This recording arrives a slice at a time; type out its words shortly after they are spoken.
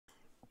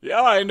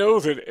Yeah, I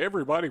know that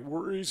everybody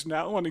worries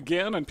now and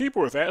again, and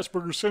people with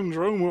Asperger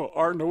syndrome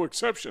are no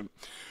exception.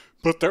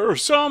 But there are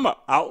some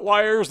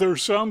outliers. There are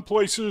some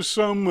places,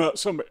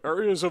 some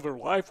areas of their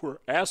life where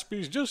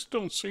Aspies just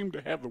don't seem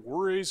to have the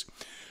worries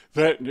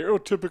that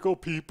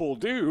neurotypical people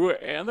do,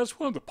 and that's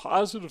one of the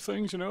positive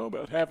things,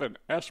 about having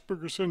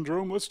Asperger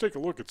syndrome. Let's take a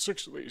look at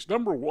six of these.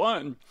 Number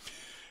one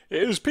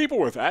is people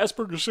with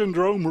Asperger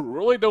syndrome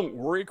really don't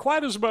worry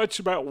quite as much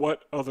about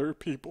what other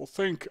people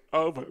think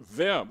of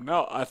them.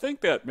 Now, I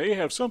think that may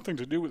have something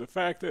to do with the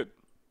fact that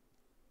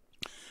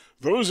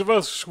those of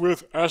us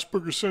with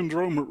Asperger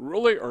syndrome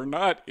really are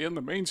not in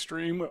the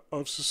mainstream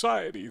of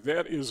society.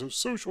 That is of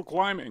social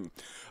climbing,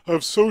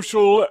 of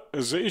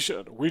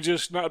socialization. We're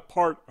just not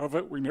part of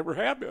it. We never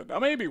have been. Now,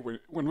 maybe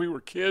when we were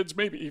kids,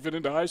 maybe even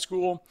into high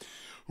school,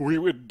 we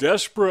would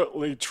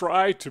desperately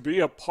try to be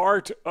a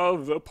part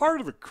of the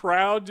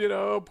crowd,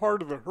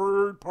 part of the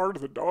herd, part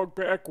of the dog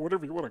pack,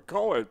 whatever you want to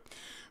call it.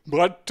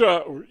 But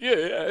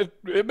yeah,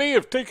 it may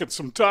have taken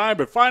some time,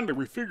 but finally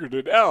we figured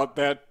it out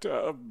that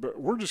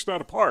we're just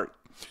not a part.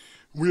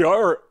 We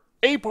are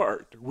a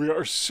part. We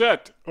are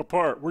set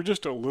apart. We're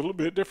just a little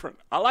bit different.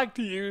 I like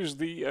to use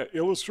the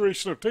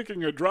illustration of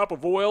taking a drop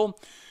of oil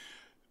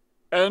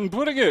and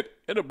putting it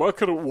in a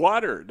bucket of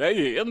water. Now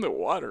you're in the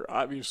water,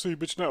 obviously,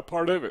 but you're not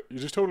part of it. You're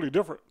just totally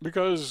different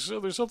because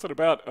there's something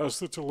about us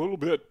that's a little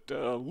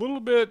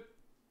bit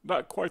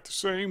not quite the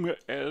same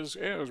as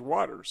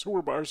water. So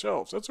we're by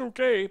ourselves. That's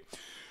okay.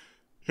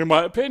 In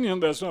my opinion,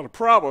 that's not a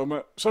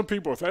problem. Some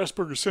people with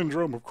Asperger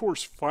syndrome, of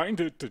course, find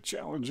it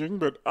challenging,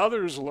 but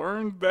others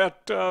learn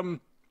that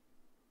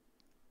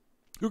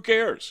who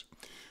cares?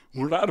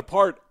 We're not a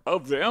part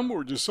of them.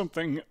 We're just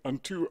something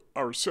unto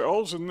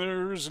ourselves, and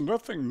there's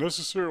nothing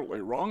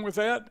necessarily wrong with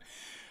that.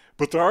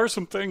 But there are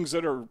some things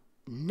that are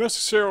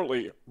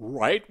necessarily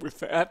right with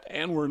that,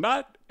 and we're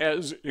not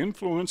as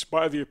influenced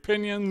by the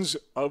opinions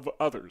of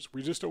others.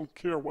 We just don't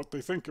care what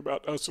they think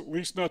about us, at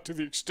least not to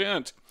the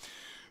extent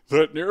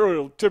that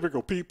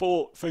neurotypical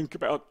people think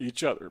about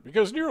each other.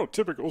 Because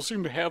neurotypicals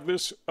seem to have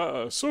this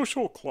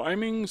social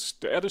climbing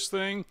status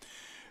thing,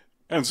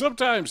 and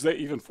sometimes they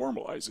even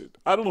formalize it.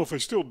 I don't know if they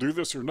still do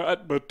this or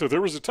not, but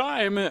there was a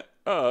time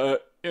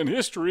in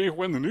history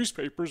when the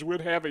newspapers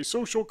would have a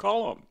social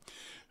column.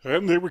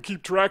 And they would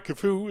keep track of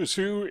who is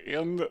who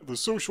in the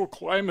social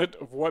climate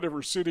of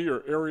whatever city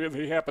or area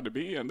they happen to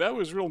be, and that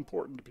was real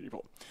important to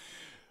people.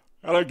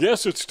 And I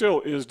guess it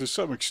still is to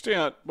some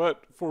extent,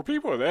 but for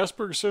people with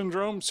Asperger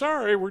syndrome,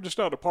 sorry, we're just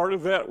not a part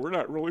of that. We're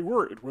not really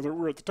worried. Whether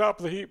we're at the top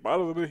of the heap,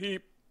 bottom of the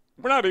heap,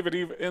 we're not even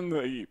in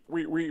the heap.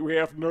 We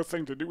have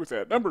nothing to do with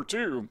that. Number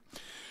two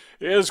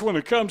is when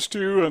it comes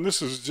to, and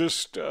this is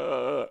just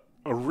a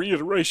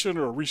reiteration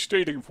or a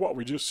restating of what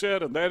we just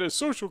said, and that is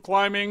social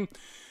climbing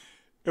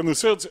in the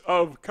sense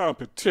of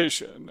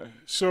competition.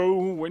 So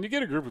when you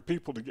get a group of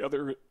people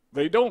together,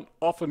 they don't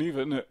often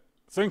even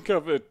think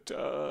of it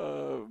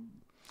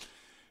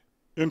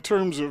in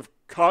terms of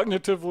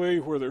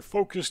cognitively, where they're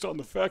focused on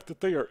the fact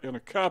that they are in a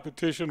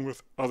competition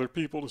with other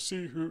people to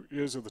see who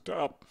is at the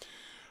top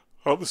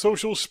of the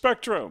social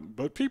spectrum.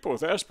 But people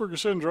with Asperger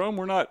syndrome,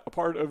 we're not a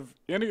part of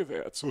any of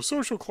that. So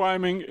social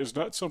climbing is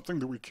not something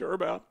that we care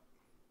about.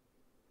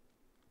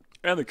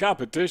 And the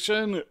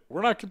competition,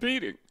 we're not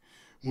competing.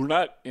 We're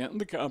not in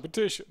the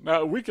competition.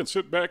 Now, we can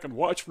sit back and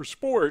watch for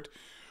sport.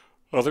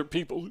 Other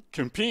people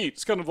compete.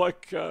 It's kind of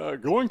like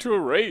going to a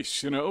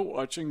race,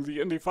 watching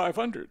the Indy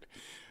 500.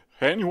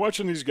 And you're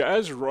watching these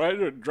guys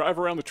drive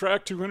around the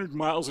track 200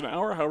 miles an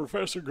hour, however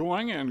fast they're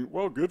going, and,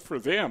 well, good for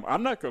them.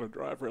 I'm not going to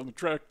drive around the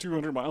track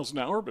 200 miles an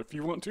hour, but if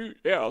you want to,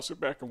 yeah, I'll sit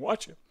back and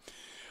watch it.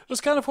 That's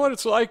kind of what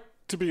it's like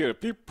to be a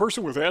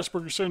person with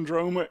Asperger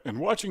syndrome and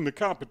watching the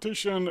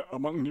competition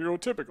among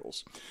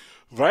neurotypicals.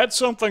 That's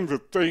something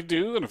that they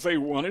do, and if they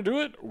want to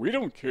do it, we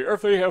don't care.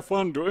 If they have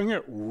fun doing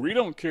it, we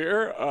don't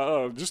care.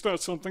 Just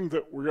not something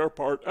that we are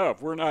part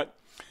of. We're not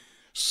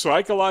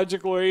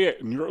psychologically,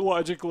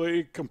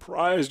 neurologically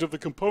comprised of the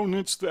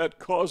components that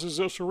causes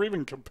us or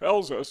even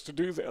compels us to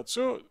do that.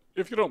 So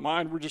if you don't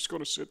mind, we're just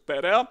going to sit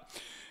that out,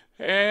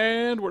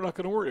 and we're not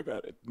going to worry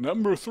about it.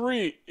 Number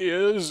three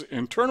is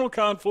internal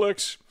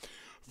conflicts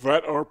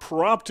that are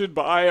prompted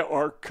by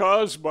or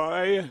caused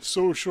by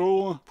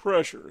social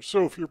pressure.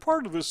 So if you're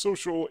part of this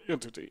social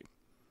entity,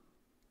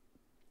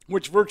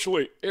 which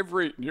virtually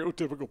every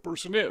neurotypical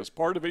person is,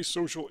 part of a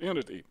social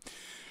entity,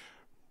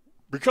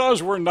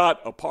 because we're not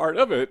a part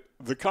of it,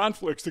 the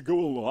conflicts that go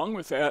along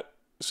with that,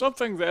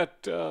 something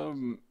that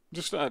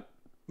just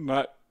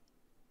not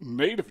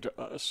native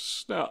to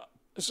us. Now,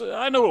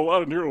 I know a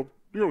lot of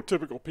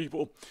neurotypical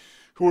people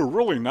who are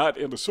really not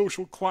into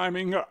social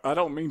climbing. I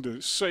don't mean to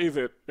say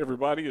that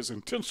everybody is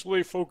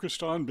intentionally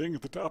focused on being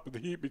at the top of the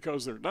heap,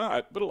 because they're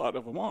not, but a lot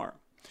of them are.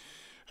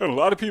 And a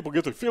lot of people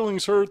get their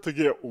feelings hurt, they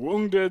get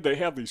wounded, they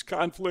have these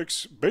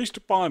conflicts based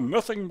upon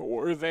nothing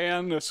more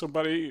than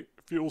somebody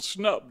feels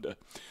snubbed,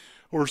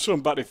 or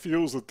somebody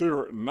feels that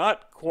they're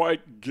not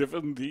quite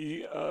given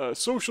the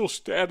social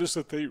status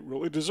that they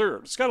really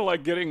deserve. It's kind of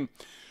like getting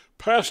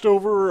passed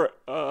over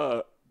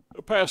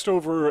passed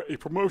over a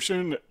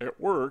promotion at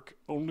work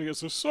only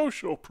as a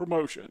social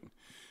promotion.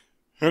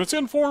 And it's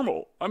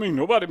informal. I mean,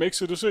 nobody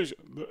makes a decision.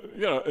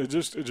 It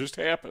just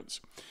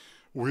happens.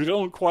 We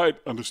don't quite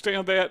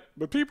understand that,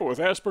 but people with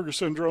Asperger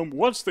syndrome,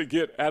 once they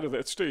get out of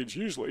that stage,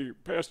 usually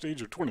past the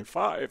age of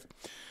 25,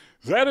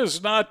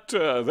 that's not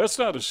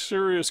a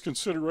serious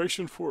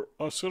consideration for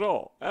us at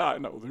all. I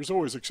know there's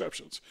always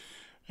exceptions,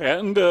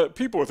 and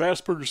people with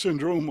Asperger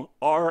syndrome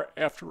are,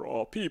 after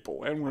all,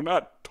 people, and we're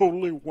not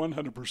totally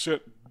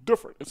 100%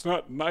 different. It's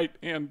not night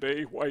and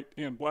day, white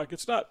and black.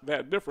 It's not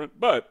that different,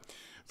 but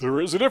there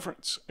is a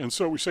difference. And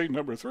so we say,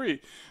 number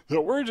three,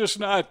 that we're just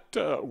not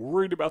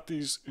worried about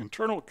these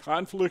internal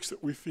conflicts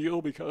that we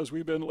feel because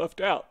we've been left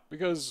out,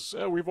 because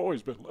we've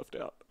always been left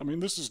out. I mean,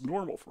 this is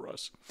normal for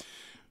us.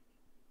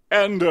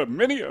 And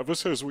many of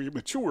us, as we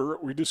mature,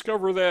 we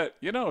discover that,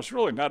 it's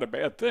really not a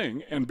bad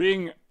thing. And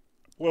being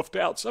left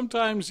out,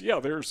 sometimes,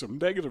 there are some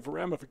negative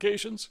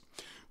ramifications.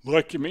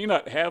 Like you may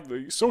not have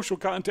the social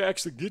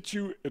contacts that get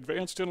you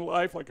advanced in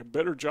life, like a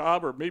better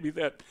job, or maybe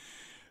that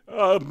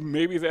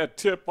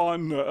tip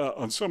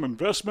on some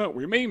investment.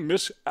 We may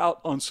miss out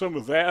on some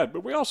of that,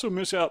 but we also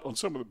miss out on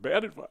some of the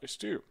bad advice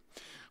too.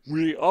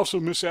 We also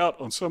miss out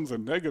on some of the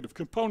negative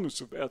components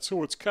of that,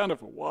 so it's kind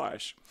of a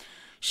wash.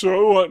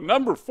 So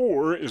number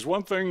four is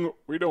one thing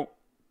we don't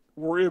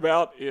worry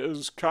about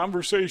is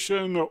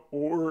conversation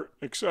or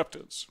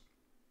acceptance.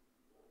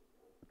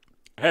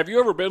 Have you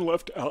ever been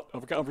left out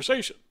of a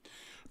conversation?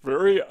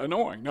 Very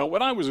annoying. Now,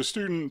 when I was a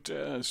student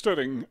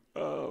studying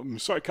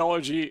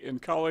psychology in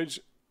college,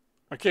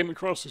 I came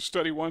across a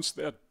study once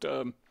that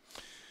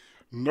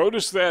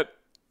noticed that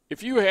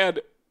if you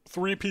had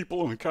three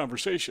people in a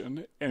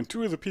conversation and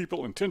two of the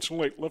people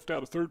intentionally left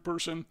out a third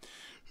person,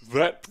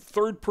 that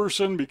third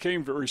person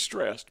became very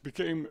stressed,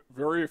 became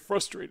very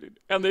frustrated.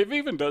 And they've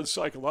even done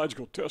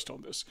psychological tests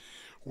on this,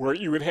 where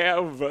you would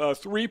have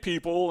three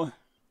people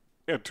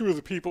and two of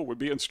the people would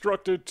be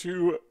instructed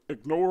to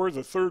ignore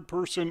the third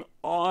person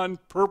on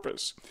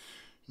purpose,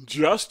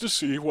 just to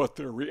see what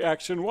their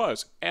reaction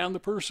was. And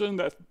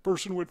that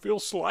person would feel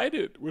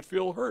slighted, would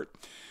feel hurt.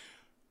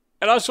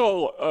 And I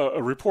saw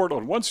a report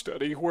on one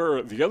study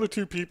where the other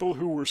two people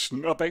who were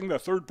snubbing the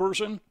third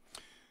person,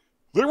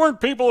 they weren't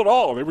people at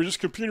all. They were just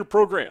computer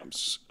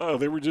programs.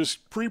 They were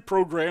just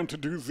pre-programmed to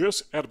do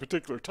this at a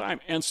particular time.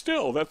 And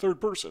still, that third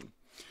person,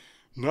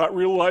 not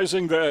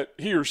realizing that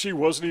he or she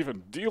wasn't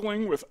even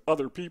dealing with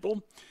other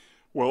people,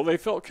 well, they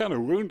felt kind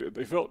of wounded.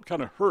 They felt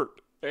kind of hurt.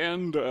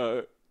 And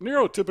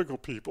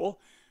neurotypical people,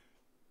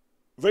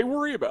 they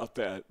worry about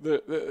that.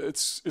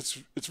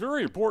 It's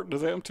very important to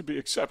them to be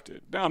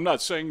accepted. Now, I'm not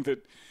saying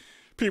that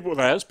people with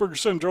Asperger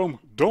syndrome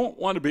don't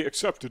want to be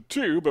accepted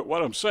too, but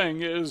what I'm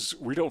saying is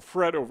we don't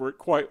fret over it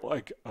quite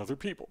like other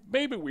people.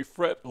 Maybe we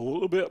fret a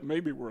little bit.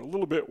 Maybe we're a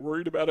little bit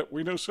worried about it.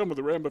 We know some of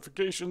the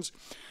ramifications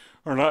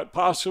are not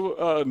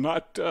possible,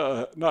 not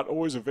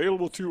always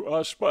available to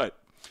us, but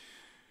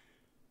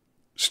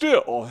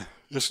still,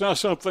 it's not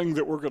something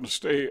that we're going to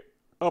stay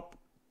up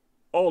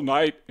all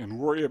night and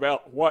worry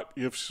about what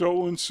if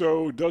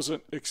so-and-so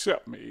doesn't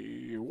accept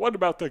me. What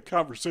about that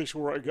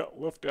conversation where I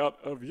got left out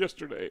of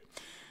yesterday?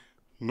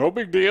 No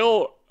big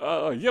deal.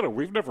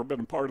 We've never been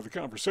a part of the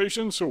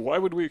conversation, so why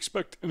would we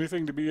expect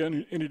anything to be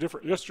any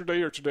different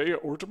yesterday or today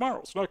or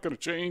tomorrow? It's not going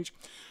to change.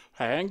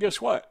 And guess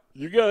what?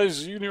 You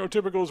guys, you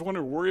neurotypicals want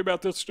to worry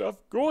about this stuff?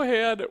 Go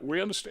ahead.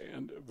 We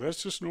understand.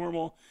 That's just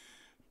normal.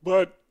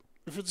 But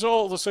if it's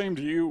all the same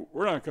to you,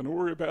 we're not going to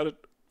worry about it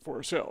for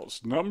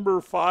ourselves.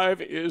 Number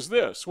five is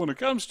this. When it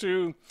comes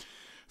to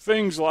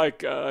things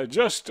like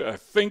just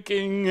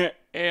thinking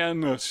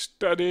and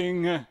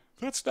studying,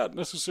 that's not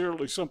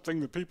necessarily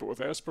something that people with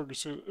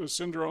Asperger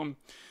syndrome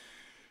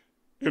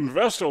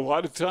invest a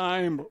lot of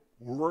time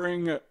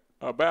worrying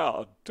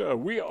about.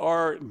 We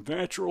are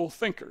natural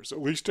thinkers.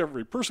 At least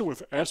every person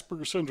with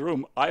Asperger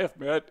syndrome I have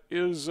met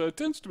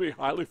tends to be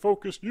highly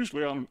focused,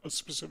 usually on a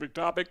specific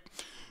topic,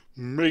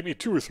 maybe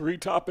two or three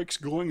topics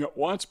going at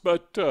once,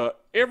 but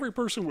every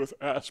person with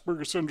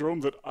Asperger syndrome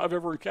that I've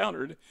ever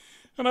encountered,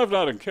 and I've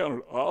not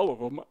encountered all of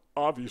them,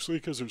 obviously,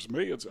 because there's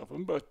millions of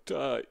them, but,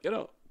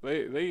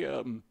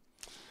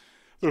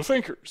 they're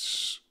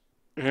thinkers.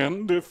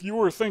 And if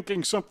you are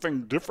thinking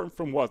something different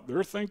from what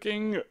they're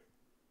thinking,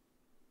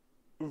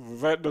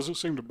 that doesn't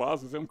seem to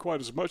bother them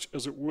quite as much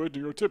as it would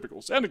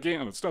neurotypicals. And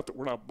again, it's not that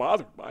we're not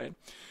bothered by it,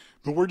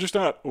 but we're just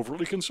not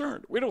overly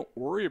concerned. We don't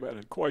worry about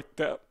it quite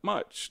that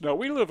much. Now,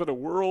 we live in a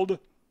world,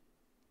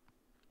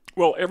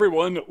 well,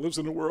 everyone lives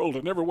in a world,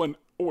 and everyone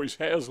always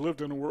has lived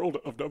in a world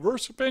of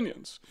diverse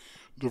opinions,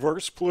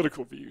 diverse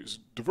political views,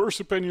 diverse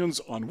opinions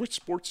on which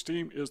sports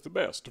team is the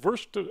best,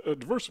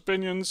 diverse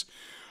opinions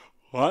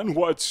on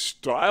what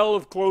style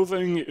of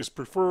clothing is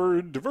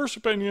preferred, diverse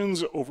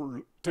opinions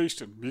over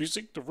taste in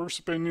music, diverse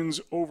opinions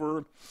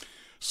over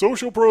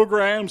social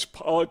programs,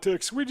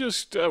 politics.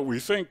 We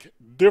think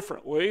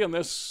differently, and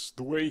that's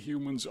the way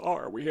humans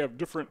are. We have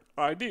different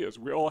ideas.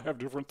 We all have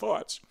different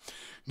thoughts.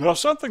 Now,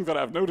 something that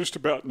I've noticed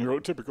about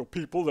neurotypical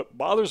people that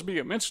bothers me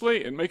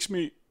immensely and makes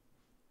me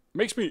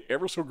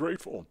ever so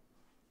grateful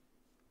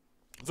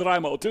that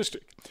I'm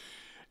autistic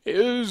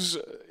is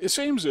it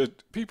seems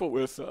that people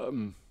with,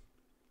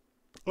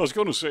 I was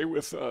going to say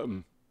with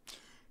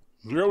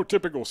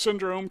neurotypical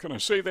syndrome, can I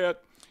say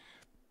that?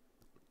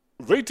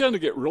 They tend to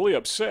get really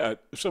upset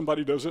if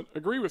somebody doesn't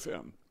agree with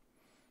them.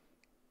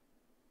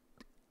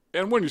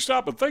 And when you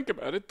stop and think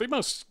about it, they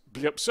must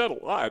be upset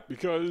a lot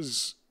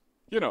because,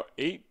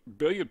 8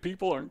 billion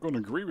people aren't going to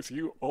agree with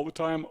you all the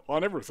time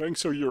on everything,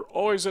 so you're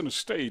always in a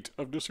state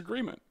of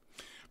disagreement.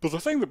 But the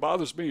thing that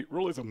bothers me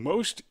really the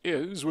most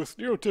is with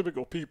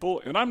neurotypical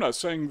people, and I'm not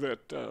saying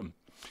that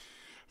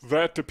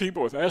that the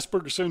people with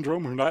Asperger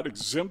syndrome are not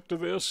exempt to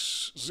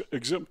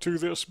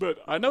this, but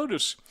I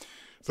notice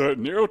that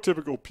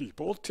neurotypical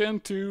people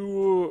tend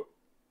to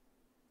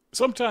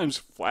sometimes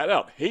flat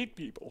out hate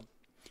people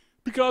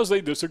because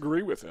they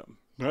disagree with them.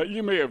 Now,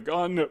 you may have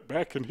gone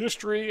back in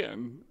history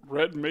and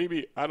read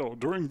maybe, I don't know,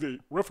 during the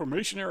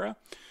Reformation era,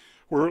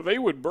 where they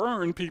would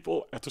burn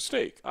people at the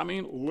stake. I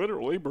mean,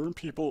 literally burn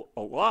people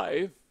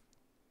alive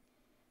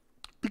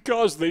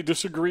because they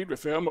disagreed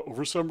with them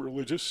over some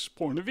religious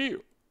point of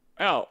view.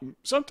 Now,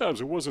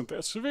 sometimes it wasn't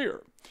that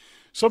severe.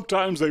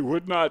 Sometimes they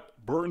would not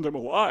burn them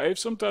alive.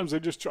 Sometimes they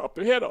just chopped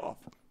their head off.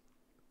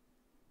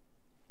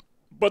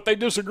 But they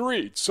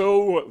disagreed,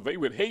 so they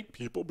would hate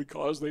people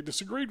because they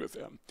disagreed with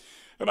them.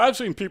 And I've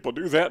seen people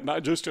do that,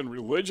 not just in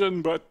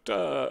religion, but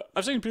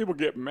I've seen people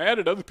get mad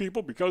at other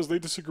people because they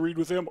disagreed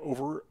with them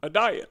over a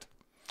diet.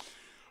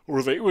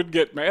 Or they would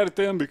get mad at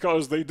them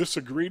because they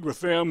disagreed with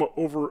them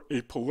over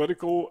a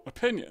political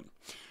opinion.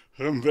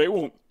 And they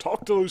won't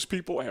talk to those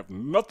people, have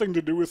nothing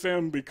to do with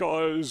them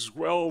because,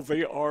 well,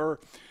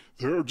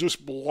 they're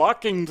just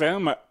blocking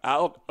them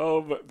out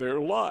of their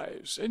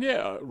lives. And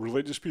yeah,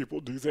 religious people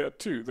do that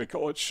too. They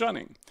call it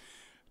shunning.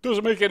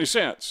 Doesn't make any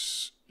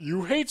sense.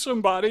 You hate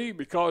somebody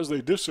because they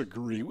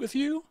disagree with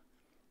you?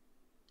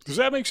 Does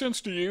that make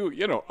sense to you?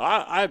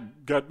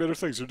 I've got better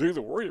things to do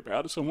than worry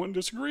about if someone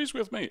disagrees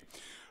with me.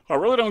 I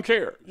really don't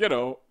care.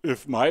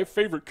 If my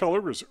favorite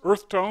color is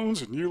earth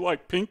tones and you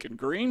like pink and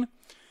green,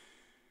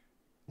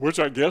 which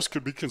I guess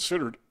could be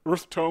considered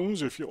earth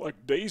tones if you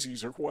like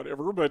daisies or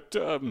whatever, but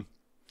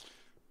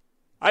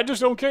I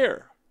just don't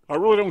care. I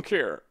really don't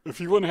care.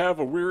 If you want to have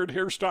a weird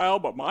hairstyle,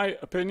 by my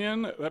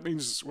opinion, that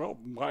means, well,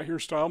 my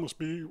hairstyle must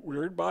be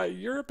weird by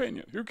your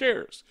opinion. Who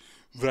cares?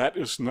 That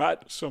is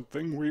not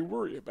something we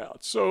worry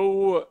about.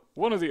 So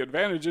one of the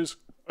advantages,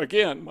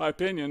 again, my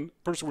opinion,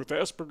 person with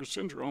Asperger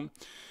syndrome,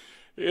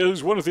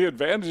 is one of the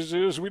advantages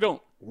is we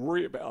don't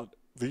worry about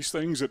these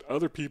things that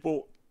other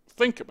people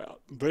think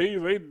about.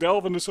 They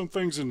delve into some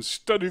things and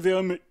study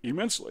them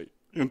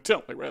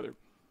intently rather.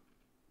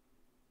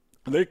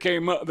 They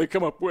come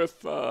up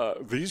with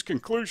these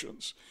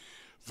conclusions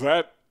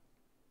that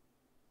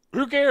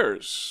who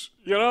cares?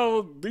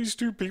 These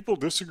two people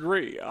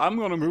disagree. I'm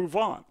going to move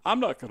on. I'm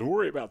not going to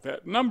worry about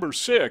that. Number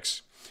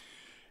 6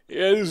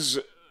 is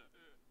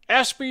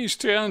Aspies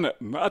tend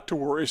not to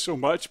worry so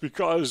much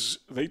because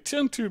they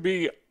tend to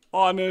be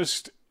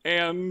honest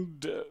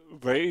and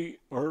they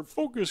are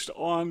focused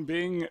on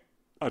being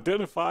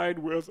identified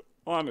with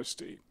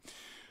honesty.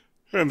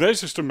 And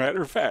that's just a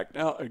matter of fact.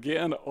 Now,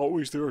 again,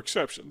 always there are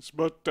exceptions.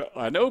 But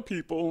I know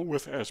people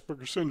with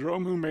Asperger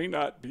syndrome who may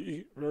not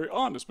be very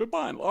honest. But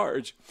by and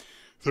large,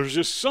 there's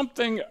just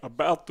something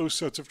about those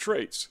sets of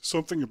traits,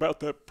 something about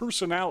that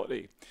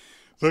personality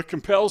that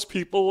compels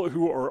people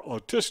who are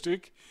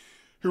autistic,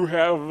 who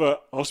have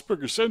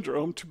Asperger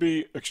syndrome, to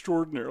be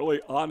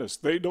extraordinarily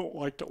honest. They don't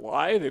like to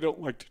lie. They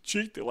don't like to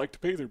cheat. They like to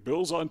pay their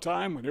bills on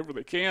time whenever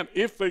they can,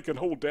 if they can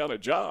hold down a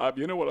job.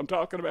 You know what I'm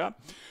talking about?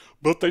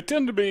 But they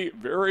tend to be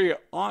very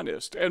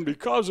honest. And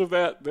because of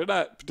that, they're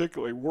not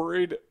particularly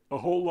worried a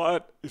whole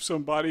lot if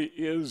somebody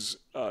is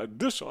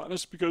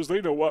dishonest because they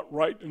know what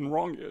right and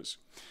wrong is.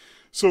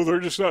 So they're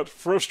just not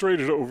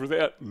frustrated over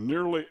that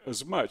nearly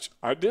as much.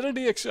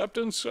 Identity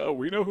acceptance,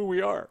 we know who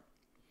we are.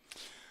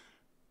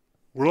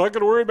 We're not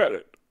going to worry about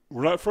it.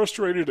 We're not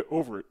frustrated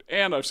over it.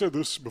 And I've said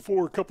this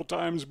before a couple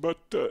times, but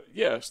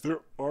yes, there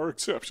are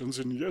exceptions.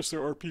 And yes,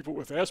 there are people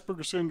with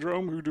Asperger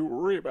syndrome who do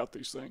worry about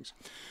these things.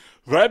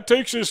 That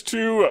takes us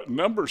to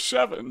number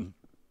 7.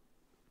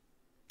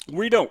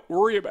 We don't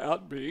worry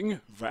about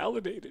being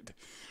validated.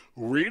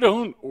 We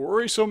don't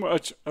worry so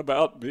much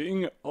about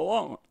being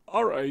alone.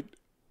 All right,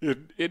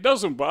 it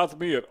doesn't bother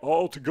me at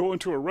all to go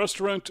into a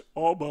restaurant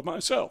all by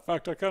myself. In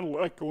fact, I kind of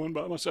like going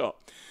by myself.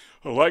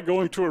 I like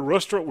going to a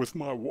restaurant with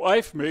my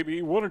wife,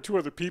 maybe 1 or 2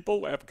 other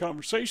people, have a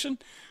conversation,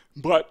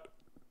 but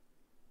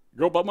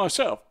go by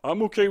myself.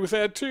 I'm okay with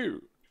that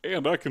too.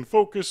 And I can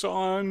focus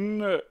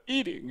on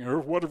eating or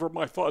whatever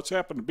my thoughts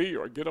happen to be,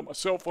 or I get on my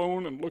cell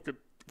phone and look at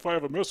if I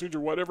have a message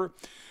or whatever.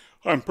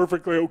 I'm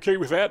perfectly okay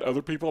with that.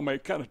 Other people may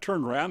kind of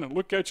turn around and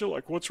look at you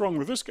like, what's wrong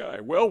with this guy?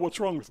 Well,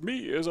 what's wrong with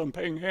me is I'm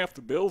paying half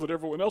the bill that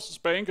everyone else is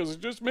paying because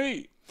it's just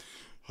me.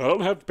 I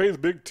don't have to pay the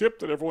big tip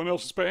that everyone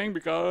else is paying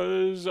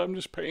because I'm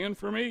just paying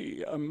for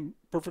me. I'm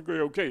perfectly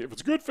okay. If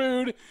it's good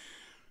food,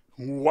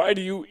 why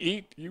do you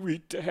eat? You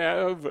eat to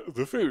have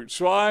the food.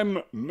 So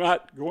I'm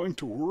not going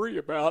to worry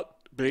about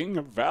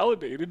being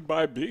validated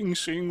by being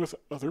seen with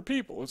other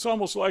people. It's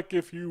almost like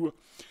if you're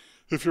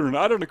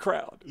not in a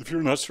crowd, if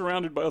you're not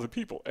surrounded by other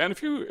people, and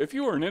if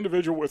you are an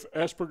individual with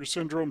Asperger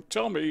syndrome,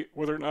 tell me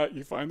whether or not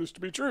you find this to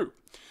be true.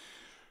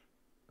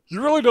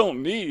 You really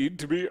don't need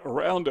to be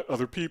around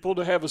other people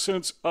to have a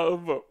sense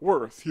of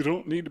worth. You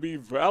don't need to be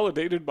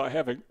validated by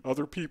having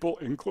other people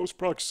in close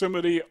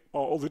proximity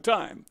all the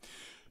time.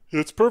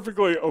 It's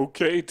perfectly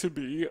okay to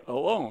be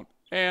alone.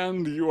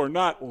 And you are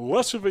not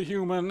less of a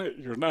human,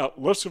 you're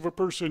not less of a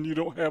person, you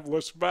don't have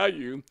less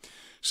value,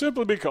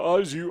 simply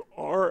because you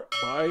are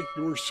by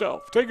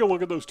yourself. Take a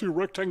look at those two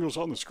rectangles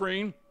on the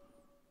screen.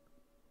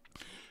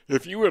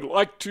 If you would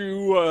like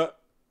to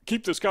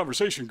keep this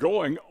conversation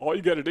going, all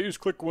you got to do is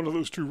click one of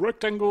those two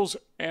rectangles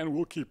and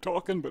we'll keep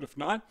talking. But if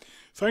not,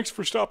 thanks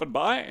for stopping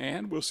by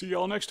and we'll see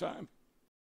y'all next time.